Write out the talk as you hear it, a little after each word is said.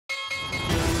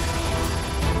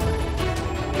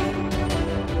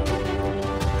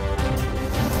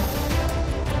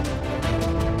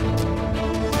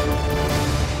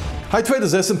Hi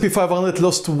traders, S&P 500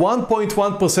 lost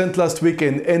 1.1% last week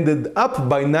and ended up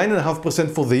by 9.5%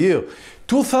 for the year.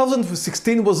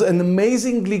 2016 was an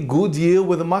amazingly good year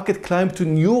where the market climbed to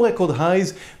new record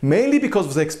highs, mainly because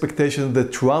of the expectation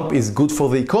that Trump is good for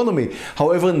the economy.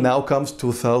 However, now comes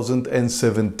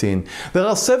 2017. There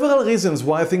are several reasons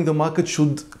why I think the market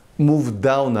should move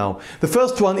down now. The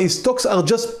first one is stocks are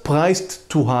just priced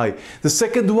too high. The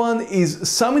second one is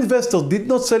some investors did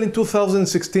not sell in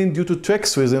 2016 due to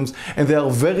tax reasons and they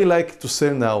are very likely to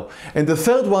sell now. And the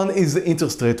third one is the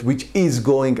interest rate, which is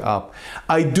going up.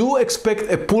 I do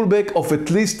expect a pullback of at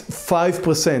least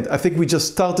 5%. I think we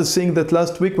just started seeing that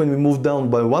last week when we moved down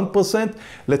by 1%.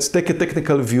 Let's take a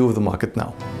technical view of the market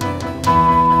now.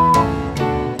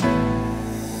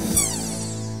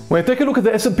 When I take a look at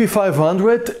the S&P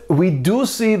 500, we do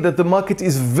see that the market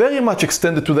is very much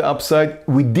extended to the upside.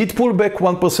 We did pull back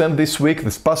 1% this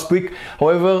past week.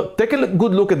 However, take a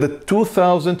good look at the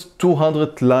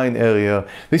 2,200 line area.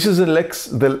 This is the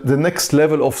next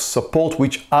level of support,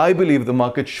 which I believe the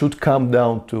market should come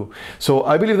down to. So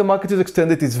I believe the market is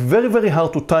extended. It's very, very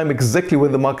hard to time exactly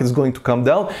when the market is going to come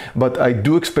down, but I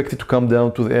do expect it to come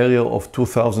down to the area of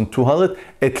 2,200,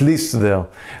 at least there.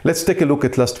 Let's take a look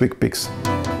at last week's picks.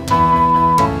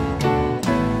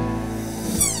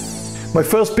 My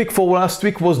first pick for last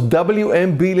week was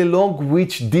WMB long,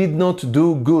 which did not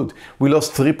do good. We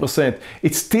lost 3%.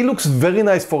 It still looks very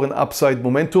nice for an upside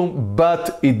momentum,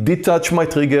 but it did touch my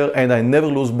trigger and I never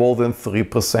lose more than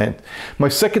 3%. My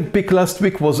second pick last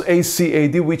week was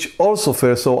ACAD, which also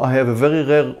fell, so I have a very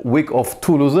rare week of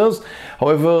two losers.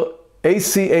 However,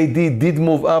 ACAD did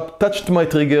move up, touched my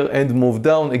trigger and moved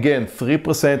down. Again,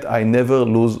 3%. I never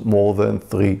lose more than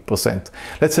 3%.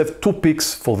 Let's have two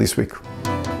picks for this week.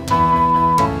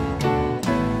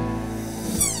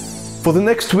 For the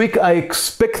next week, I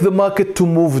expect the market to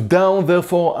move down.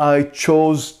 Therefore, I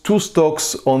chose two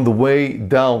stocks on the way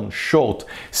down, short.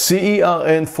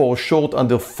 CERN for short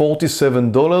under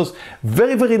 $47.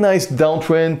 Very, very nice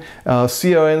downtrend.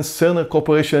 CERN, Cerner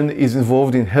Corporation, is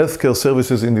involved in healthcare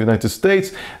services in the United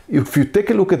States. If you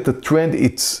take a look at the trend,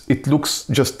 it looks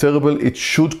just terrible. It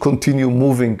should continue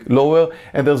moving lower.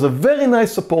 And there's a very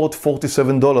nice support,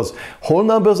 $47. Whole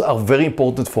numbers are very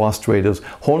important for us traders.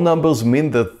 Whole numbers mean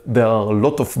that there are a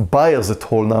lot of buyers at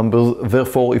whole numbers.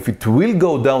 Therefore, if it will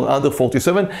go down under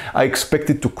 47, I expect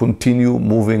it to continue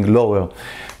moving lower.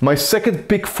 My second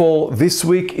pick for this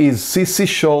week is CC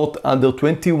short under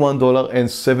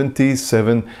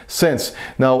 $21.77.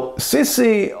 Now,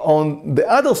 CC on the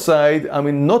other side, I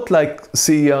mean, not like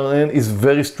CERN, is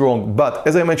very strong, but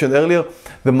as I mentioned earlier,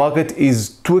 the market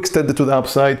is too extended to the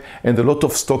upside and a lot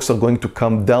of stocks are going to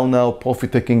come down now,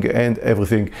 profit taking and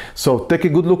everything. So take a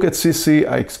good look at CC.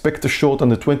 I expect a short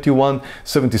under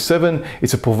 $21.77.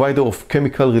 It's a provider of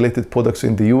chemical related products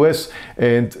in the US,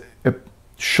 and a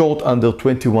short under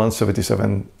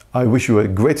 $21.77. I wish you a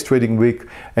great trading week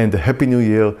and a happy new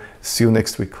year. See you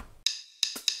next week.